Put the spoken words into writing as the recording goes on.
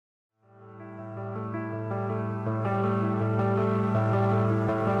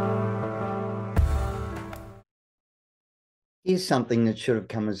Here's something that should have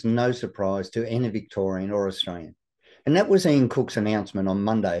come as no surprise to any Victorian or Australian, and that was Ian Cook's announcement on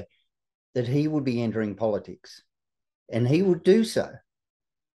Monday that he would be entering politics, and he would do so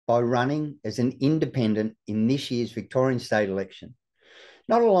by running as an independent in this year's Victorian State election,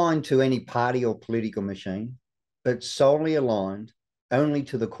 not aligned to any party or political machine, but solely aligned only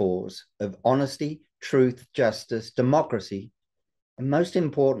to the cause of honesty, truth, justice, democracy, and most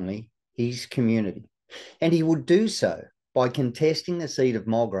importantly, his community. And he would do so by contesting the seat of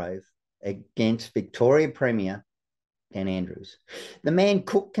Mulgrave against Victorian Premier Daniel Andrews. The man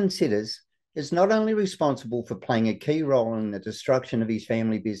Cook considers is not only responsible for playing a key role in the destruction of his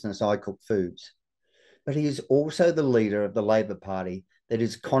family business, I Cook Foods, but he is also the leader of the Labor Party that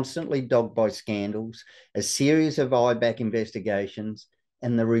is constantly dogged by scandals, a series of IBAC investigations,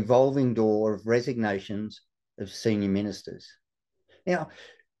 and the revolving door of resignations of senior ministers. Now,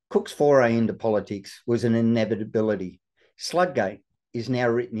 Cook's foray into politics was an inevitability. Sludgate is now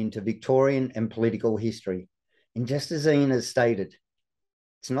written into Victorian and political history. And just as Ian has stated,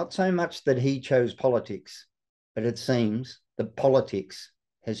 it's not so much that he chose politics, but it seems that politics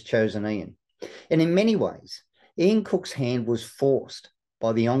has chosen Ian. And in many ways, Ian Cook's hand was forced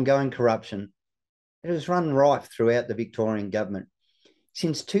by the ongoing corruption that has run rife throughout the Victorian government.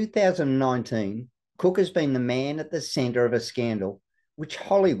 Since 2019, Cook has been the man at the centre of a scandal which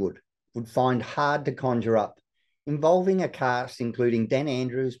Hollywood would find hard to conjure up, involving a cast including Dan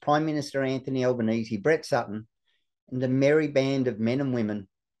Andrews, Prime Minister Anthony Albanese, Brett Sutton, and a merry band of men and women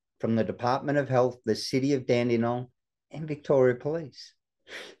from the Department of Health, the City of Dandenong, and Victoria Police.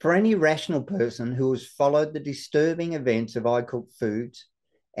 For any rational person who has followed the disturbing events of I Cook Foods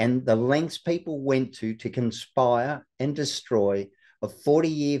and the lengths people went to conspire and destroy a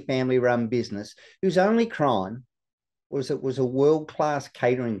 40-year family-run business whose only crime was it was a world-class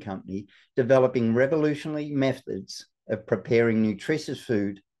catering company developing revolutionary methods of preparing nutritious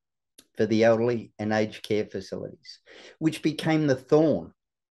food for the elderly and aged care facilities, which became the thorn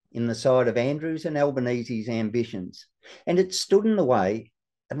in the side of Andrews and Albanese's ambitions. And it stood in the way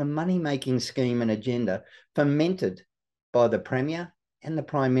of a money-making scheme and agenda fomented by the Premier and the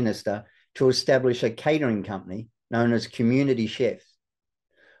Prime Minister to establish a catering company known as Community Chef.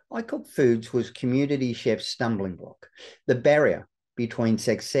 I Cook Foods was Community Chef's stumbling block, the barrier between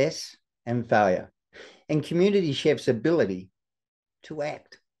success and failure, and Community Chef's ability to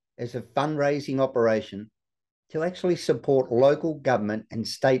act as a fundraising operation to actually support local government and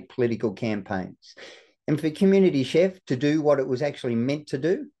state political campaigns. And for Community Chef to do what it was actually meant to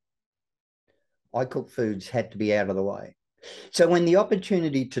do, I Cook Foods had to be out of the way. So when the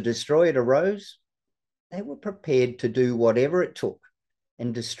opportunity to destroy it arose, they were prepared to do whatever it took,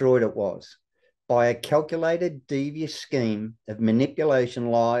 and destroyed it was by a calculated, devious scheme of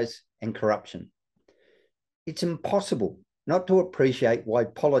manipulation, lies, and corruption. It's impossible not to appreciate why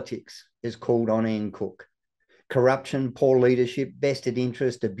politics is called on Ian Cook. Corruption, poor leadership, vested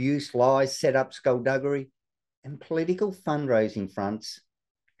interest, abuse, lies, set up skullduggery, and political fundraising fronts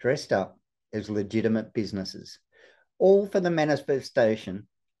dressed up as legitimate businesses, all for the manifestation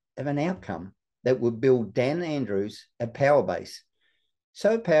of an outcome that would build Dan Andrews a power base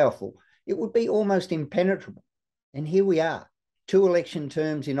so powerful it would be almost impenetrable. And here we are, 2 election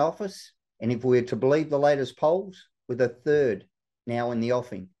terms in office, and if we're to believe the latest polls, with a third now in the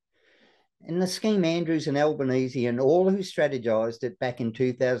offing. And the scheme Andrews and Albanese and all who strategised it back in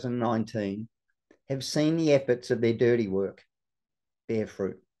 2019 have seen the efforts of their dirty work bear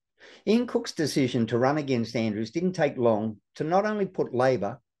fruit. Ian Cook's decision to run against Andrews didn't take long to not only put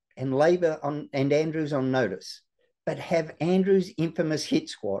Labor and Andrews on notice, but have Andrews' infamous hit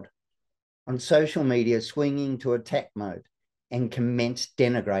squad on social media swinging to attack mode and commence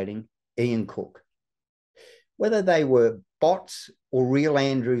denigrating Ian Cook. Whether they were bots or real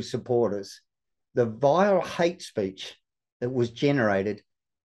Andrews supporters, the vile hate speech that was generated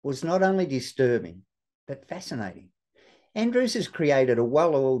was not only disturbing, but fascinating. Andrews has created a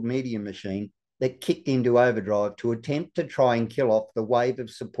well-oiled media machine that kicked into overdrive to attempt to try and kill off the wave of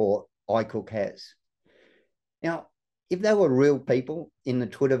support iCook has. Now, if there were real people in the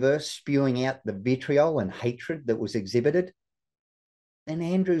Twitterverse spewing out the vitriol and hatred that was exhibited, then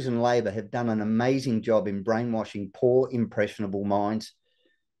Andrews and Labor have done an amazing job in brainwashing poor, impressionable minds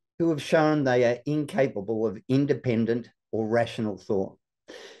who have shown they are incapable of independent or rational thought.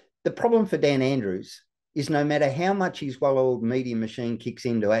 The problem for Dan Andrews is no matter how much his well-oiled media machine kicks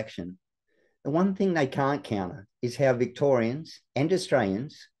into action, the one thing they can't counter is how Victorians and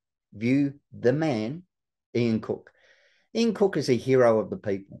Australians view the man, Ian Cook. Ian Cook is a hero of the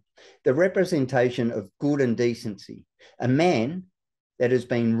people, the representation of good and decency, a man that has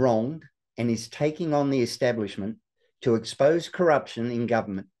been wronged and is taking on the establishment to expose corruption in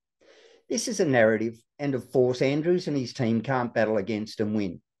government. This is a narrative and a force Andrews and his team can't battle against and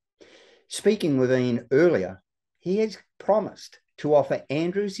win. Speaking with Ian earlier, he has promised to offer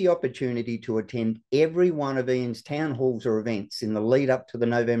Andrews the opportunity to attend every one of Ian's town halls or events in the lead up to the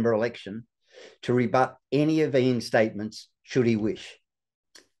November election to rebut any of Ian's statements should he wish.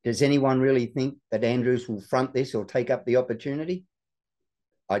 Does anyone really think that Andrews will front this or take up the opportunity?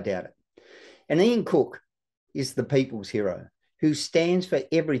 I doubt it. And Ian Cook is the people's hero who stands for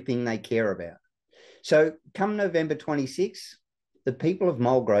everything they care about. So come November 26, the people of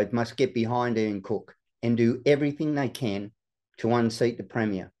Mulgrave must get behind Ian Cook and do everything they can to unseat the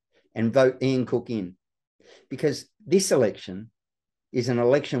Premier and vote Ian Cook in. Because this election is an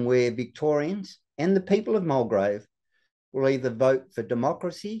election where Victorians and the people of Mulgrave will either vote for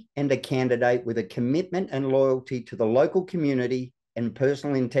democracy and a candidate with a commitment and loyalty to the local community and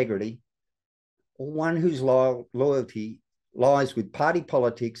personal integrity, or one whose loyalty lies with party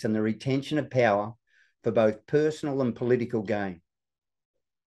politics and the retention of power for both personal and political gain.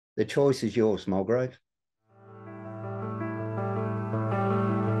 The choice is yours, Mulgrave.